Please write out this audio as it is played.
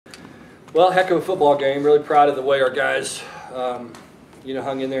Well, heck of a football game. Really proud of the way our guys, hung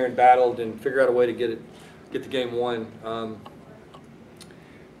in there and battled and figured out a way to get the game won.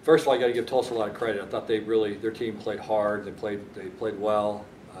 First of all, I got to give Tulsa a lot of credit. I thought their team played hard. They played well.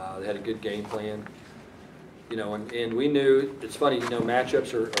 They had a good game plan. And we knew, it's funny,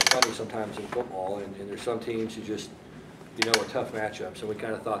 matchups are funny sometimes in football, and there's some teams who just, are tough matchups, and we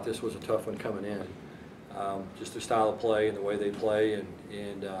kind of thought this was a tough one coming in. Just their style of play and the way they play, and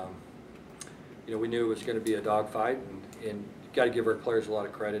we knew it was going to be a dogfight, and got to give our players a lot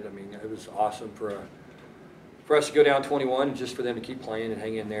of credit. I mean, it was awesome for us to go down 21 and just for them to keep playing and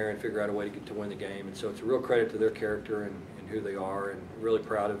hang in there and figure out a way to win the game. And so it's a real credit to their character and who they are, and really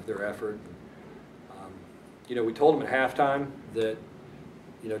proud of their effort. We told them at halftime that,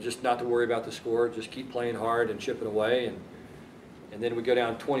 just not to worry about the score, just keep playing hard and chipping away. And then we go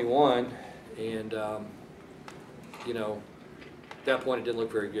down 21, and, at that point it didn't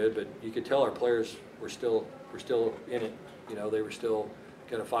look very good, but you could tell our players were still in it. They were still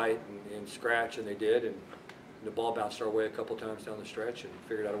going to fight and scratch, and they did. And the ball bounced our way a couple times down the stretch and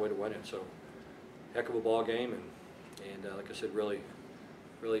figured out a way to win it. So, heck of a ball game, and like I said, really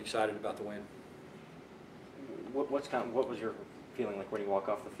excited about the win. What was your feeling like when you walk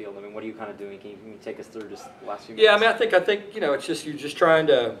off the field? I mean, what are you kind of doing? Can you take us through just the last few minutes? Yeah, I mean, I think it's just you're just trying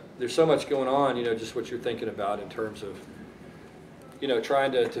to. There's so much going on, just what you're thinking about in terms of,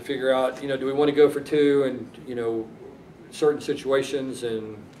 trying to figure out, do we want to go for two, and certain situations,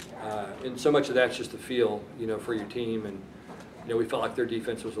 and so much of that's just the feel, for your team, and we felt like their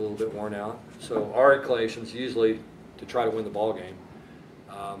defense was a little bit worn out. So our inclination's usually to try to win the ball game,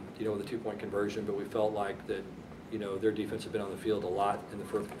 with a 2-point conversion, but we felt like that, their defense had been on the field a lot in the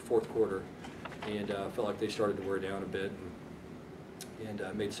fourth quarter, and felt like they started to wear down a bit, and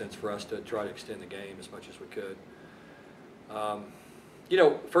it made sense for us to try to extend the game as much as we could.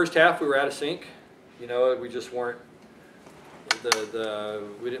 First half we were out of sync. We just weren't.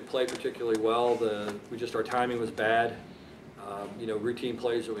 We didn't play particularly well. Our timing was bad. Routine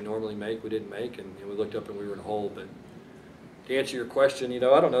plays that we normally make, we didn't make, and we looked up and we were in a hole. But to answer your question, I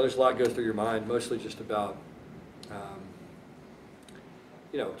don't know. There's a lot goes through your mind, mostly just about,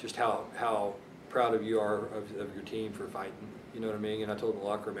 just how proud of you are of your team for fighting. You know what I mean? And I told the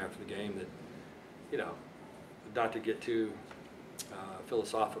locker room after the game that, not to get too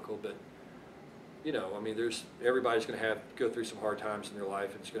philosophical, but I mean, everybody's going to go through some hard times in their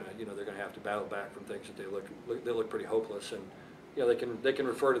life. It's going to, they're going to have to battle back from things that they look pretty hopeless, and they can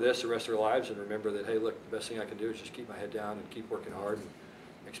refer to this the rest of their lives and remember that, hey, look, the best thing I can do is just keep my head down and keep working hard and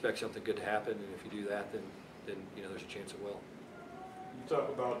expect something good to happen. And if you do that, then there's a chance it will. You talk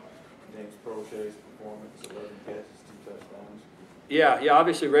about James Prochet's performance, 11 catches, 2 touchdowns. Yeah.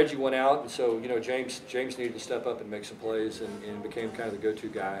 Obviously Reggie went out, and so James needed to step up and make some plays and became kind of the go-to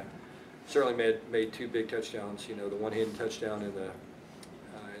guy. Certainly made 2 big touchdowns. The one hidden touchdown and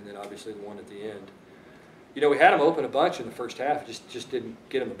then obviously the one at the end. We had him open a bunch in the first half. Just didn't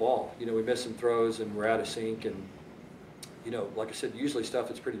get him the ball. We missed some throws and we're out of sync. And like I said, usually stuff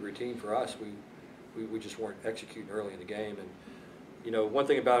that's pretty routine for us. We just weren't executing early in the game. And one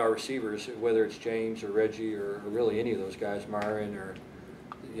thing about our receivers, whether it's James or Reggie or really any of those guys, Myron or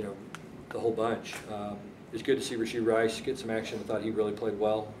the whole bunch. It's good to see Rasheed Rice get some action. I thought he really played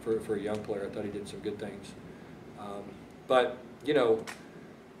well for a young player. I thought he did some good things. But you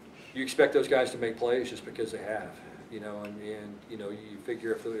expect those guys to make plays just because they have, and you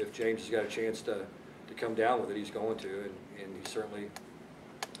figure if James has got a chance to come down with it, he's going to, and he certainly,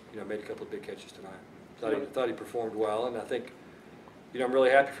 made a couple of big catches tonight. Thought he performed well, and I think, I'm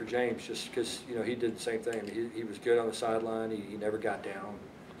really happy for James just because, he did the same thing. He was good on the sideline. He never got down.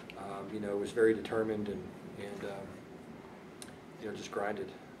 Was very determined and just grinded.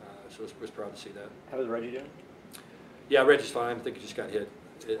 So I was proud to see that. How was Reggie doing? Yeah, Reggie's fine. I think he just got hit.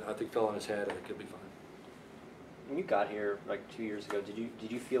 I think fell on his head. I think he'll be fine. When you got here like 2 years ago,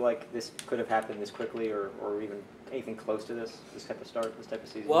 did you feel like this could have happened this quickly, or even anything close to this type of start, this type of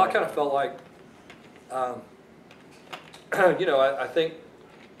season? Well, I kind of felt like, I think,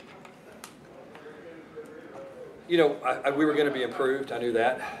 we were going to be improved. I knew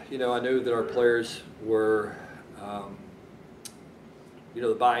that. I knew that our players were,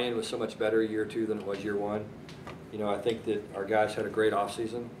 the buy-in was so much better year 2 than it was year 1. I think that our guys had a great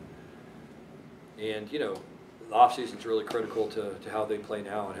offseason. And, the offseason is really critical to how they play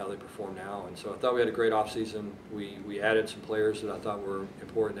now and how they perform now. And so I thought we had a great offseason. We added some players that I thought were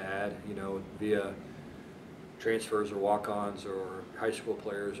important to add, via transfers or walk-ons or high school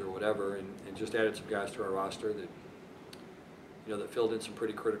players or whatever, and just added some guys to our roster that, that filled in some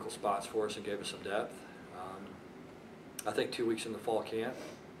pretty critical spots for us and gave us some depth. I think 2 weeks in the fall camp,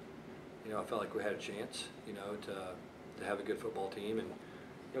 I felt like we had a chance, to have a good football team.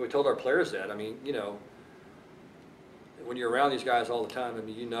 And we told our players that. I mean, when you're around these guys all the time, I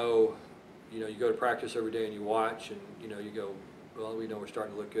mean, you go to practice every day and you watch, and you go, well, we know we're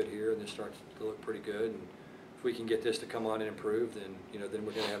starting to look good here, and this starts to look pretty good. And if we can get this to come on and improve, then then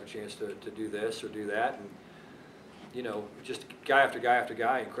we're going to have a chance to do this or do that. And just guy after guy after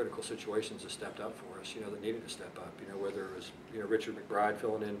guy in critical situations has stepped up for us. That needed to step up. Whether it was Richard McBride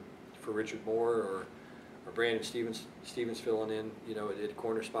filling in for Richard Moore, or Brandon Stevens filling in, at the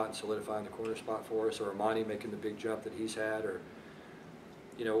corner spot and solidifying the corner spot for us, or Amani making the big jump that he's had, or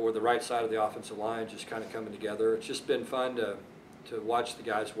or the right side of the offensive line just kind of coming together. It's just been fun to watch the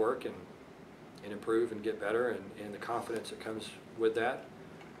guys work and improve and get better, and the confidence that comes with that.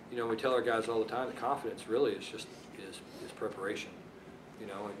 We tell our guys all the time, the confidence really is just is preparation. And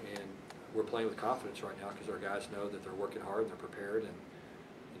we're playing with confidence right now because our guys know that they're working hard and they're prepared, and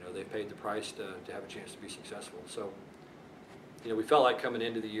they've paid the price to have a chance to be successful. So we felt like coming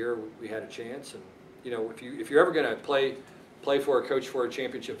into the year we had a chance, and if you're ever going to play for a coach for a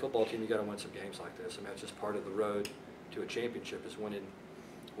championship football team, you got to win some games like this. I mean, that's just part of the road to a championship, is winning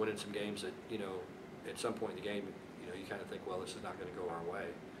some games that at some point in the game you kind of think, well, this is not going to go our way.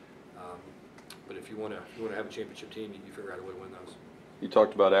 But if you want to have a championship team, you figure out a way to win those. You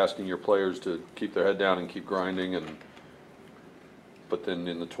talked about asking your players to keep their head down and keep grinding, but then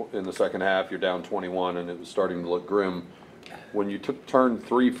in the second half you're down 21 and it was starting to look grim. When you turned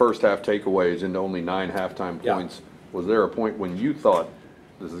 3 first-half takeaways into only 9 halftime points, was there a point when you thought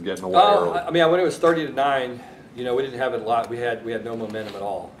this is getting away early? I mean, when it was 30-9, we didn't have it a lot. We had no momentum at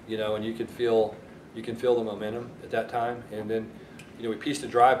all, and you can feel the momentum at that time. And then, we pieced a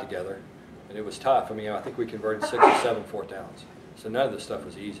drive together, and it was tough. I mean, I think we converted 6 or 7 fourth downs. So none of this stuff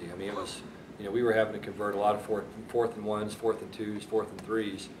was easy. I mean, it was, we were having to convert a lot of fourth and ones, 4th and 2s, 4th and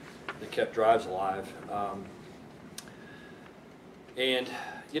 3s that kept drives alive. And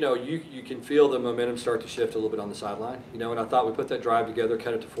you can feel the momentum start to shift a little bit on the sideline. And I thought we put that drive together,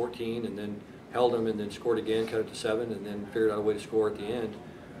 cut it to 14, and then held them, and then scored again, cut it to 7, and then figured out a way to score at the end.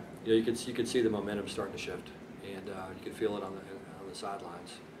 You could see the momentum starting to shift, and you could feel it on the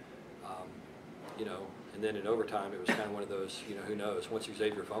sidelines. And then in overtime, it was kind of one of those, who knows. Once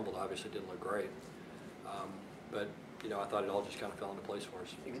Xavier fumbled, obviously it didn't look great, but I thought it all just kind of fell into place for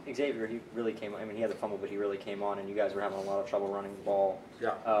us. Xavier, he really came. I mean, he had the fumble, but he really came on, and you guys were having a lot of trouble running the ball.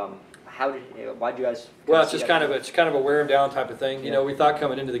 Yeah. Why'd you guys? Well, it's kind of a wear him down type of thing. We thought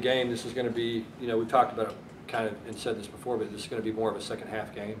coming into the game this was going to be, we've talked about it kind of and said this before, but this is going to be more of a second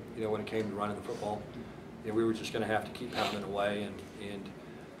half game. When it came to running the football, we were just going to have to keep pounding away and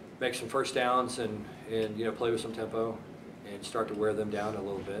make some first downs and play with some tempo and start to wear them down a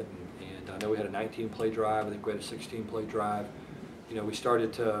little bit. And I know we had a 19-play drive. I think we had a 16-play drive. We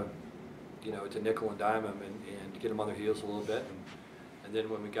started to nickel and dime them and get them on their heels a little bit. And then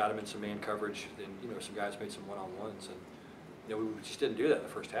when we got them in some man coverage, then some guys made some one-on-ones, and we just didn't do that in the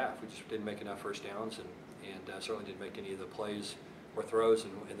first half. We just didn't make enough first downs, and certainly didn't make any of the plays or throws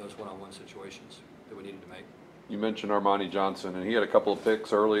in those one-on-one situations that we needed to make. You mentioned Armani Johnson, and he had a couple of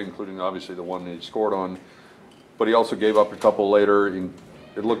picks early, including obviously the one that he scored on, but he also gave up a couple later.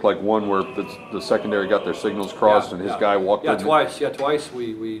 It looked like one where the secondary got their signals crossed, and his guy walked in. Twice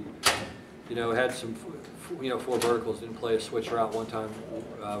we had some 4 verticals, didn't play a switch route one time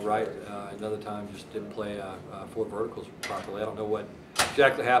right, another time just didn't play 4 verticals properly. I don't know what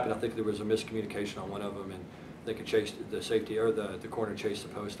exactly happened. I think there was a miscommunication on one of them, and I think it chased the safety, or the corner chased the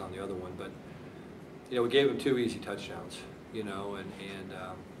post on the other one. But we gave him 2 easy touchdowns,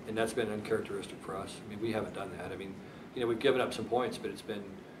 and that's been uncharacteristic for us. I mean, we haven't done that. I mean, we've given up some points, but it's been,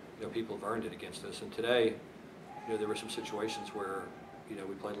 people have earned it against us. And today, there were some situations where,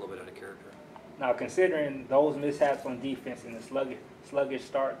 we played a little bit out of character. Now, considering those mishaps on defense and the sluggish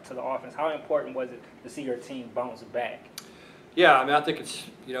start to the offense, how important was it to see your team bounce back? Yeah, I mean, I think it's,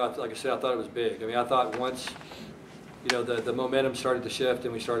 like I said, I thought it was big. I mean, I thought once, the momentum started to shift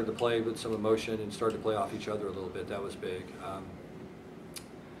and we started to play with some emotion and started to play off each other a little bit, that was big.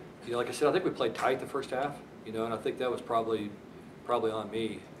 Like I said, I think we played tight the first half, and I think that was probably on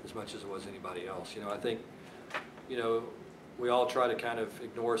me as much as it was anybody else. I think, we all try to kind of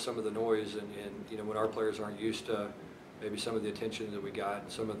ignore some of the noise, and when our players aren't used to maybe some of the attention that we got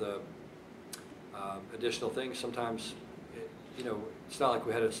and some of the additional things, sometimes, it's not like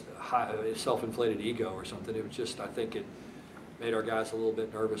we had a self-inflated ego or something. It was just, I think it made our guys a little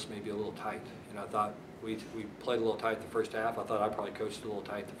bit nervous, maybe a little tight. And I thought we played a little tight the first half. I thought I probably coached a little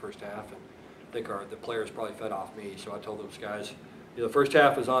tight the first half, and I think the players probably fed off me. So I told those guys, the first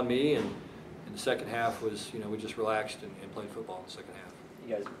half was on me, and the second half was, we just relaxed and played football in the second half.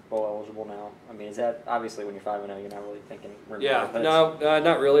 you guys bowl eligible now? I mean, is that obviously when you're 5-0, you're not really thinking? Yeah, but no,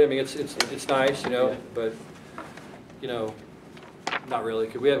 not really. I mean, it's nice, you know, Yeah. but you know, not really.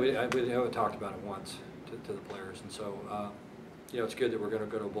 'Cause we haven't talked about it once to the players, and so you know, it's good that we're going to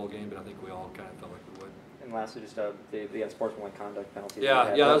go to a bowl game, but I think we all kind of felt like we would. And lastly, just the unsportsmanlike conduct penalty.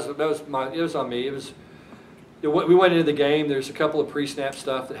 Yeah, that was on me. It was. We went into the game. There's a couple of pre-snap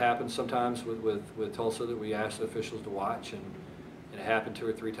stuff that happens sometimes with Tulsa that we asked the officials to watch, and it happened 2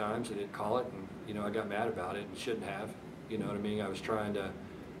 or 3 times. They didn't call it, and you know, I got mad about it and shouldn't have. You know what I mean? I was trying to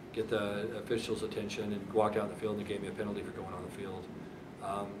get the officials' attention and walked out in the field, and they gave me a penalty for going on the field.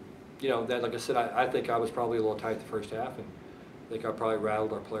 You know, that, like I said, I think I was probably a little tight the first half, and I think I probably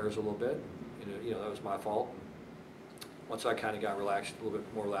rattled our players a little bit. You know, that was my fault. Once I kind of got relaxed, a little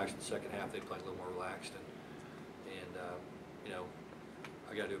bit more relaxed in the second half, they played a little more relaxed, and you know,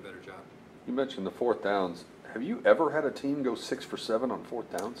 I got to do a better job. You mentioned the 4th downs. Have you ever had a team go 6 for 7 on 4th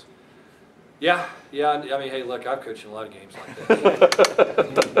downs? Yeah. I mean, hey, look, I've coached in a lot of games like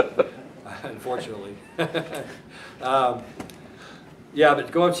that. Unfortunately. Yeah,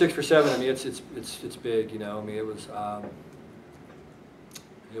 but going 6 for 7, I mean, it's big. You know, I mean, it was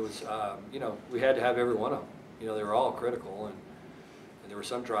you know, we had to have every one of them. You know, they were all critical, and there were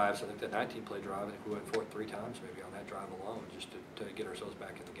some drives. I think that 19-play drive, I think we went for it 3 times maybe on that drive alone, just to get ourselves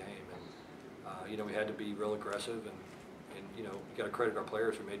back in the game. And you know, we had to be real aggressive, and you know, you got to credit our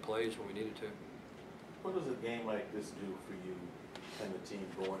players who made plays when we needed to. What does a game like this do for you and the team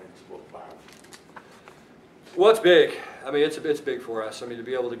going into a bye week? Well, it's big. I mean, it's big for us. I mean, to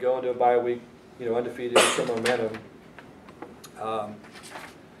be able to go into a bye week, you know, undefeated with some momentum.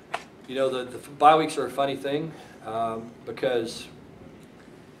 You know, the bye weeks are a funny thing because,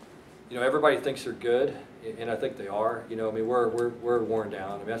 you know, everybody thinks they're good, and I think they are. You know, I mean, we're worn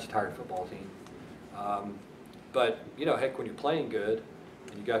down. I mean, that's a tired football team. But you know, heck, when you're playing good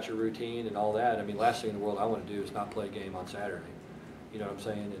and you got your routine and all that, I mean, last thing in the world I want to do is not play a game on Saturday. You know what I'm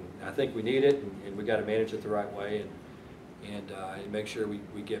saying? And I think we need it, and we got to manage it the right way, and make sure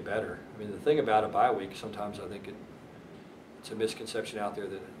we get better. I mean, the thing about a bye week, sometimes I think it's a misconception out there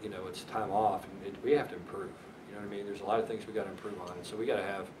that, you know, it's time off, and we have to improve. You know what I mean? There's a lot of things we got to improve on, and so we got to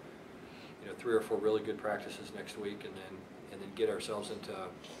have, you know, 3 or 4 really good practices next week, and then get ourselves into,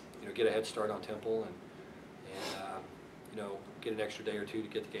 you know, get a head start on Temple, and you know, get an extra day or 2 to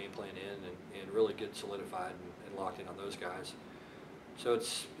get the game plan in, and really get solidified and locked in on those guys. So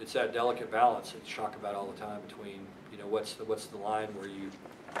it's that delicate balance that you talk about all the time between, you know, what's the line where you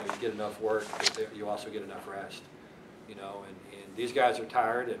get enough work, but you also get enough rest. You know, and these guys are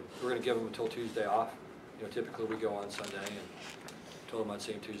tired, and we're going to give them until Tuesday off. You know, typically we go on Sunday, and told them I'd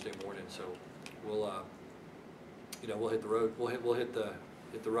see them Tuesday morning. So we'll, you know, we'll hit the road. We'll hit the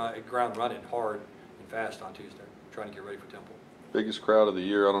ground running hard and fast on Tuesday, trying to get ready for Temple. Biggest crowd of the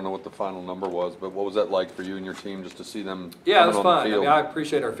year. I don't know what the final number was, but what was that like for you and your team just to see them? Yeah, it was on fun. the field? I mean, I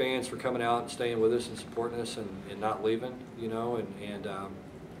appreciate our fans for coming out and staying with us and supporting us and not leaving. You know, and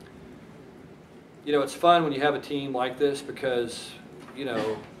you know, it's fun when you have a team like this because, you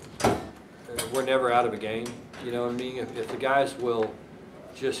know, we're never out of a game. You know what I mean? If the guys will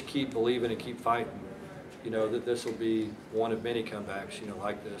just keep believing and keep fighting, you know, that this will be one of many comebacks, you know,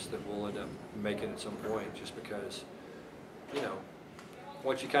 like this that we'll end up making at some point, just because, you know,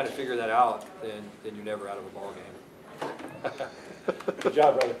 once you kind of figure that out, then you're never out of a ball game. Good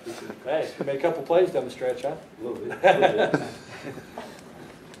job, brother. Hey, made a couple plays down the stretch, huh? A little bit.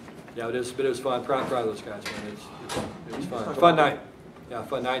 Yeah, but it was fun. Proud of those guys, man. It was fun. Fun night. Yeah,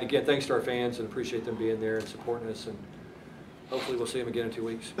 fun night. Again, thanks to our fans, and appreciate them being there and supporting us, and hopefully we'll see them again in 2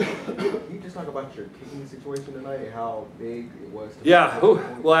 weeks. Can you just talk about your kicking situation tonight and how big it was? Yeah.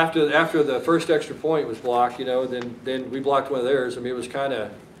 Well, after the first extra point was blocked, you know, then we blocked one of theirs. I mean, it was kind of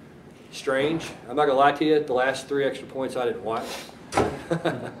strange. I'm not gonna lie to you. The last 3 extra points I didn't watch.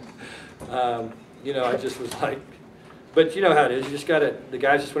 You know, I just was like, but you know how it is. You just gotta. The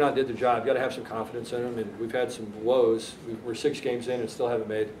guys just went out and did their job. You gotta have some confidence in them. And we've had some woes. We're 6 games in and still haven't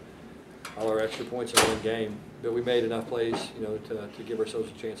made all our extra points in one game. But we made enough plays, you know, to give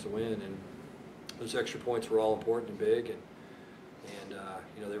ourselves a chance to win. And those extra points were all important and big, and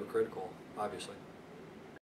you know, they were critical, obviously.